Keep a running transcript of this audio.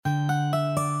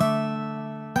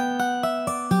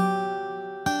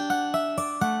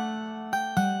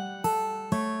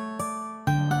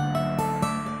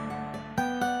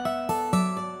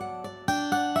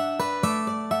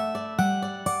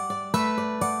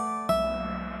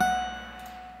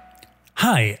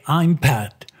Hi, I'm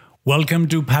Pat. Welcome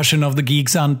to Passion of the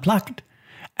Geeks Unplugged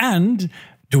and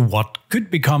to what could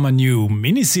become a new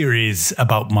mini-series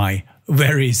about my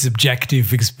very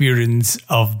subjective experience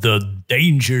of the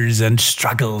dangers and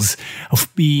struggles of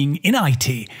being in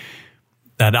IT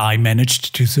that I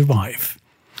managed to survive.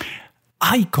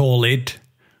 I call it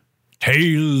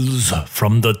Tales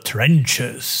from the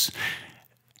Trenches.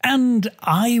 And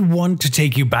I want to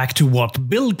take you back to what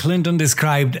Bill Clinton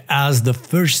described as the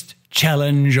first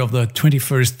challenge of the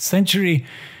 21st century,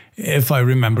 if I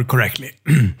remember correctly.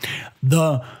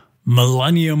 The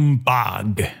Millennium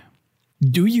Bug.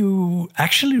 Do you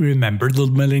actually remember the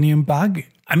Millennium Bug?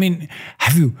 I mean,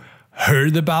 have you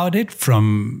heard about it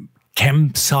from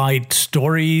campsite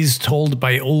stories told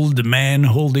by old men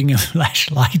holding a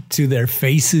flashlight to their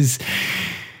faces?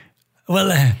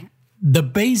 Well, the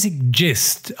basic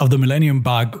gist of the Millennium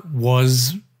Bug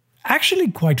was actually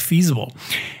quite feasible.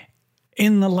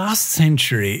 In the last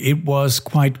century, it was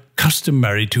quite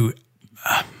customary to,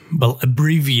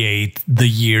 abbreviate the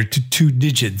year to 2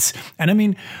 digits. And I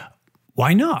mean,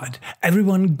 why not?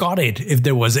 Everyone got it if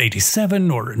there was 87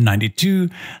 or 92,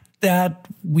 that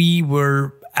we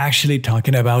were actually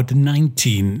talking about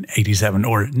 1987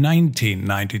 or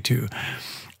 1992.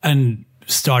 And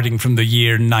starting from the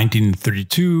year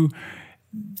 1932,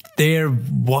 there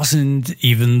wasn't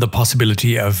even the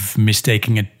possibility of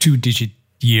mistaking a 2-digit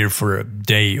year for a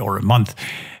day or a month.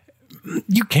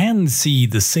 You can see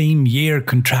the same year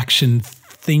contraction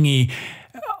thingy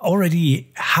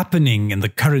already happening in the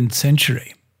current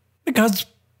century because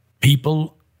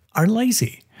people are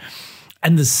lazy.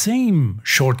 And the same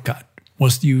shortcut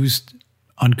was used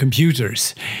on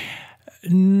computers.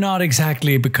 Not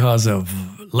exactly because of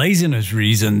laziness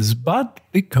reasons, but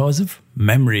because of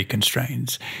memory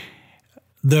constraints.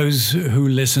 Those who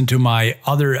listen to my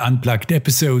other Unplugged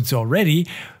episodes already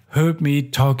heard me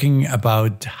talking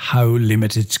about how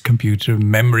limited computer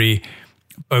memory,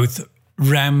 both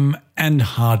RAM and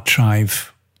hard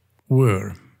drive,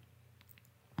 were.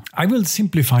 I will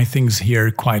simplify things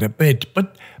here quite a bit,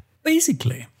 but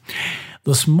basically,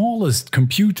 the smallest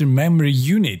computer memory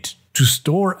unit to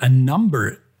store a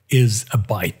number is a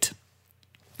byte.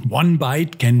 1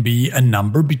 byte can be a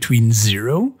number between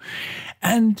 0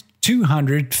 and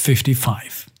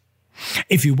 255.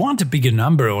 If you want a bigger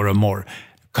number or a more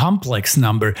complex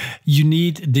number, you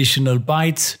need additional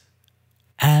bytes,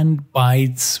 and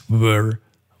bytes were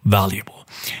valuable.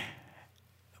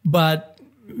 But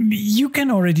you can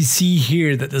already see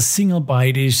here that a single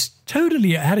byte is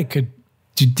totally adequate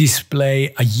to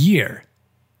display a year,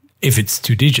 if it's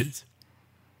 2 digits.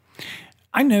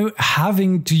 I know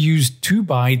having to use 2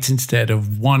 bytes instead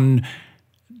of 1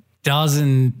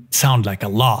 doesn't sound like a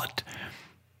lot,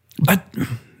 but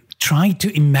try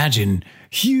to imagine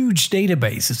huge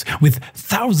databases with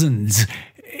thousands,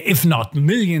 if not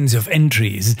millions of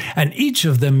entries, and each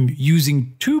of them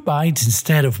using 2 bytes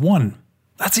instead of 1.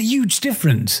 That's a huge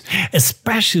difference,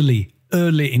 especially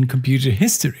early in computer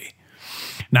history.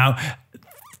 Now,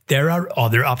 there are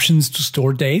other options to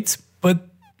store dates, but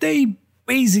they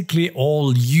basically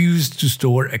all used to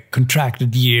store a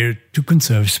contracted year to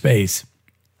conserve space.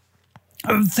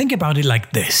 Think about it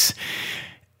like this.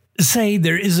 Say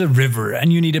there is a river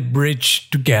and you need a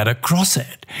bridge to get across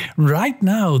it. Right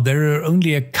now, there are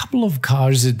only a couple of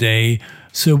cars a day,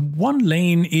 so 1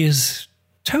 lane is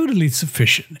totally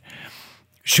sufficient.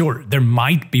 Sure, there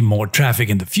might be more traffic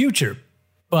in the future,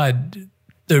 but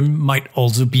there might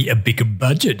also be a bigger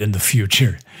budget in the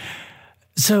future.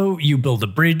 So you build a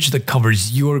bridge that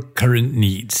covers your current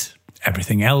needs.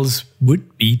 Everything else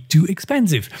would be too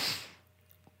expensive.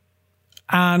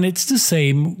 And it's the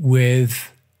same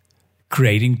with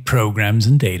creating programs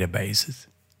and databases.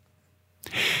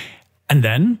 And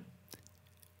then,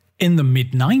 in the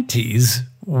mid-90s,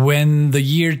 when the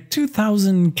year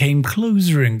 2000 came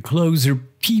closer and closer,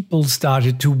 people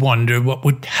started to wonder what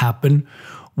would happen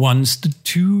once the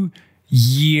 2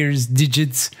 years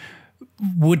digits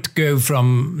would go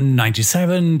from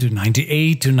 97 to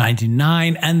 98 to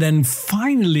 99, and then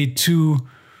finally to,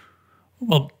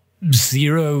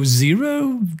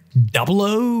 00,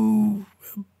 00,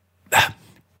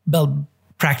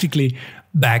 practically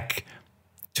back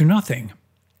to nothing.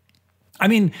 I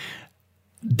mean,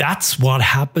 that's what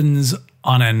happens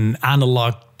on an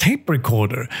analog tape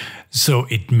recorder, so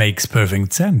it makes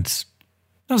perfect sense,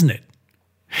 doesn't it?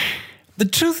 The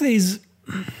truth is,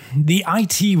 the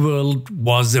IT world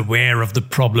was aware of the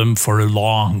problem for a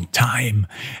long time.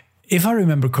 If I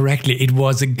remember correctly, it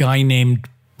was a guy named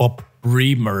Bob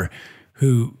Bremer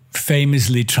who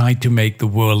famously tried to make the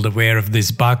world aware of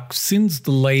this bug since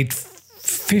the late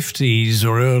 50s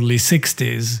or early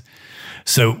 60s.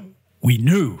 So we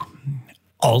knew.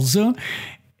 Also,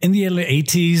 in the early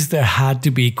 80s, there had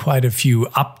to be quite a few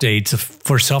updates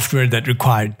for software that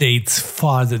required dates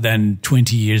farther than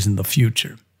 20 years in the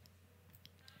future.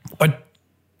 But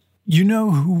you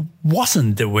know who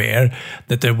wasn't aware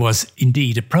that there was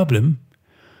indeed a problem?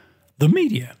 The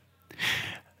media.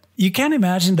 You can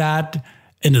imagine that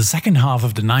in the second half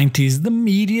of the 90s, the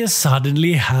media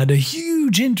suddenly had a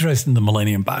huge interest in the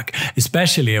millennium bug,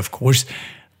 especially, of course,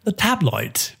 the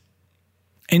tabloids.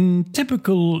 In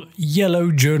typical yellow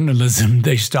journalism,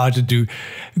 they started to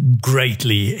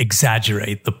greatly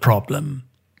exaggerate the problem.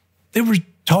 They were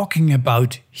talking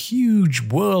about huge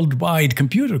worldwide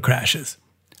computer crashes,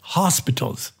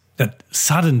 hospitals that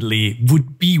suddenly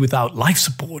would be without life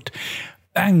support,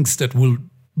 banks that will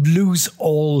lose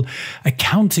all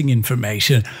accounting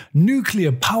information,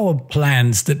 nuclear power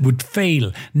plants that would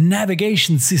fail,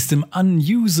 navigation system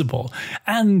unusable,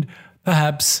 and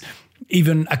perhaps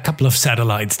even a couple of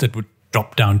satellites that would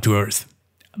drop down to Earth.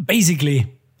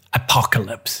 Basically,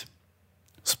 apocalypse.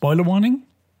 Spoiler warning?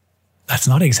 That's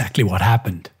not exactly what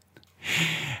happened.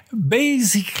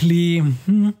 Basically,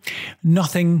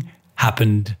 nothing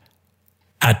happened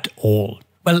at all.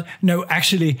 Well, no,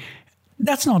 actually,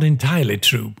 that's not entirely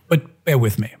true, but bear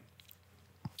with me.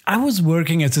 I was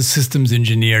working as a systems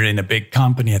engineer in a big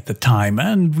company at the time,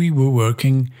 and we were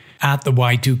working at the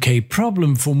Y2K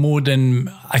problem for more than,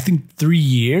 I think, 3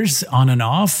 years on and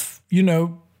off,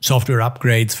 software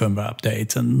upgrades, firmware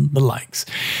updates, and the likes.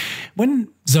 When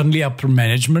suddenly upper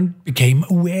management became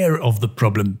aware of the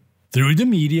problem through the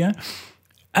media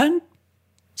and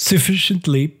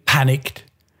sufficiently panicked,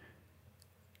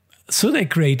 so they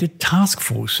created task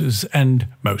forces and,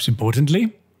 most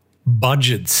importantly,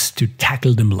 budgets to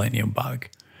tackle the millennium bug.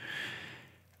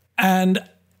 And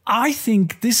I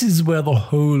think this is where the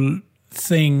whole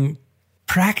thing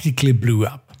practically blew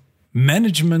up.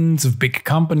 Managements of big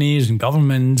companies and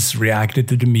governments reacted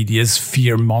to the media's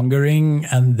fear-mongering,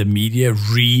 and the media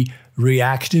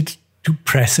reacted to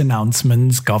press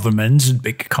announcements governments and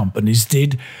big companies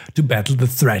did to battle the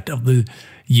threat of the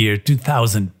year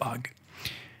 2000 bug.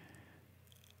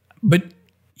 But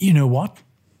you know what?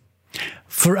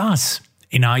 For us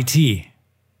in IT,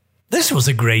 this was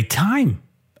a great time.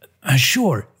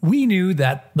 Sure, we knew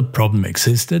that the problem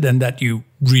existed and that you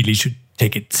really should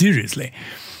take it seriously.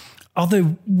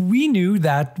 Although we knew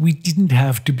that we didn't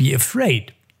have to be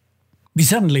afraid. We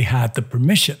suddenly had the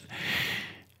permission.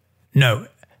 No,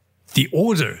 the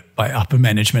order by upper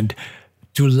management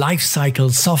to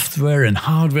lifecycle software and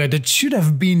hardware that should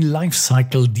have been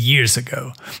lifecycled years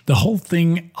ago. The whole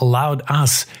thing allowed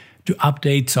us to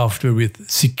update software with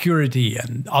security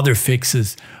and other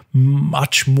fixes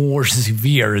much more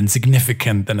severe and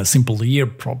significant than a simple year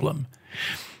problem.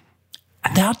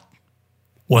 And that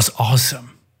was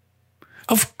awesome.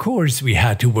 Of course, we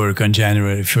had to work on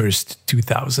January 1st,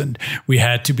 2000. We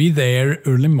had to be there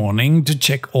early morning to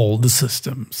check all the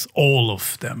systems, all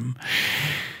of them.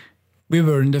 We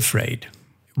weren't afraid.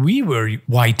 We were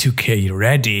Y2K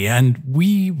ready, and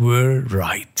we were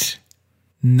right.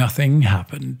 Nothing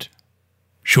happened.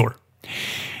 Sure.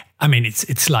 I mean,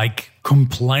 it's like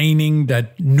complaining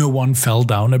that no one fell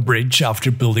down a bridge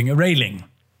after building a railing,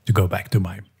 to go back to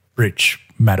my bridge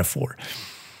metaphor.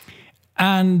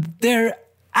 And there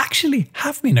actually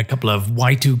have been a couple of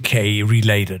Y2K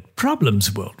related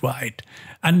problems worldwide.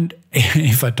 And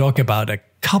if I talk about a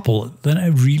couple, then I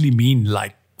really mean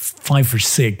like 5 or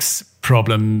 6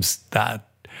 problems that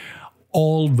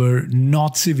all were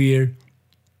not severe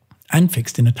and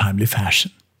fixed in a timely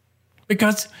fashion.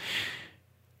 Because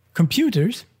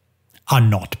computers are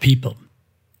not people.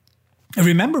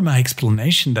 Remember my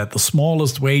explanation that the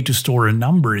smallest way to store a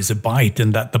number is a byte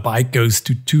and that the byte goes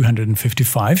to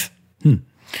 255?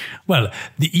 Well,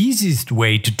 the easiest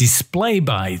way to display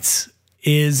bytes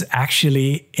is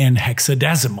actually in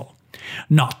hexadecimal,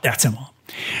 not decimal.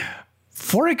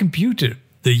 For a computer,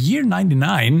 the year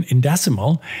 99 in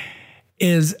decimal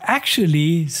is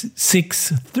actually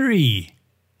 63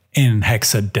 in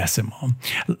hexadecimal.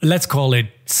 Let's call it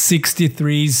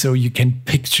 63 so you can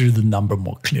picture the number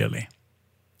more clearly.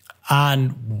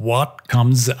 And what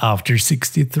comes after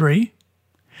 63?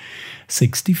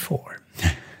 64.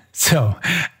 So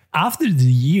after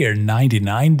the year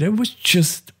 99, there was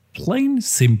just plain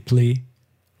simply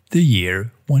the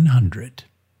year 100.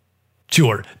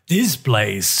 Sure,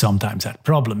 displays sometimes had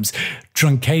problems,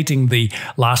 truncating the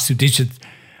last 2 digits.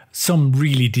 Some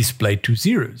really displayed 2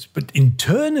 zeros, but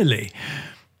internally,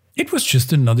 it was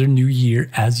just another new year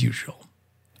as usual.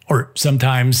 Or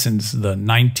sometimes, since the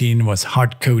 19 was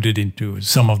hard-coded into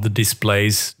some of the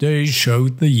displays, they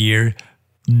showed the year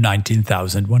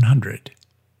 19,100.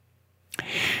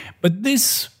 But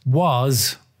this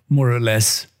was more or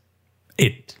less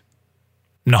it.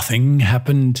 Nothing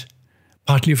happened,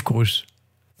 partly, of course,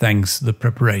 thanks to the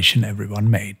preparation everyone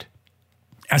made.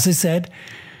 As I said,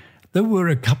 there were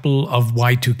a couple of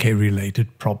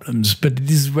Y2K-related problems, but it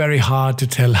is very hard to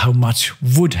tell how much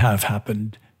would have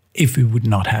happened if we would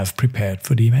not have prepared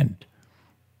for the event.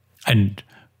 And,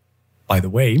 by the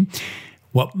way,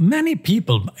 what many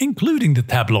people, including the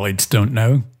tabloids, don't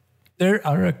know, there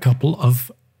are a couple of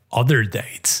other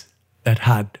dates that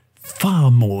had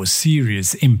far more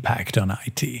serious impact on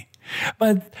IT.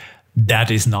 But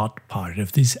that is not part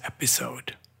of this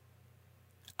episode.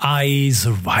 I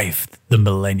survived the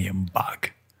Millennium Bug.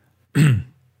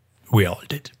 We all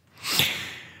did.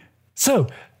 So,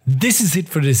 this is it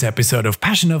for this episode of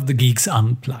Passion of the Geeks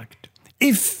Unplugged.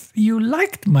 If you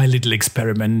liked my little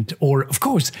experiment, or of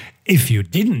course, if you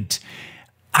didn't,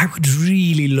 I would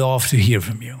really love to hear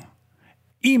from you.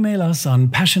 Email us on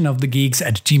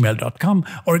passionofthegeeks@gmail.com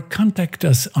or contact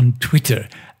us on Twitter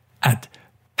at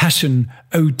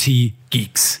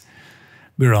PassionOTGeeks.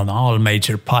 We're on all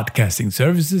major podcasting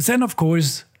services and, of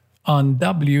course, on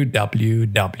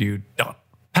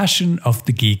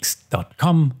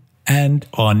www.passionofthegeeks.com and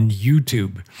on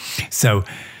YouTube. So,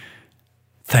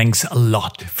 thanks a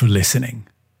lot for listening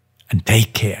and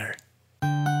take care.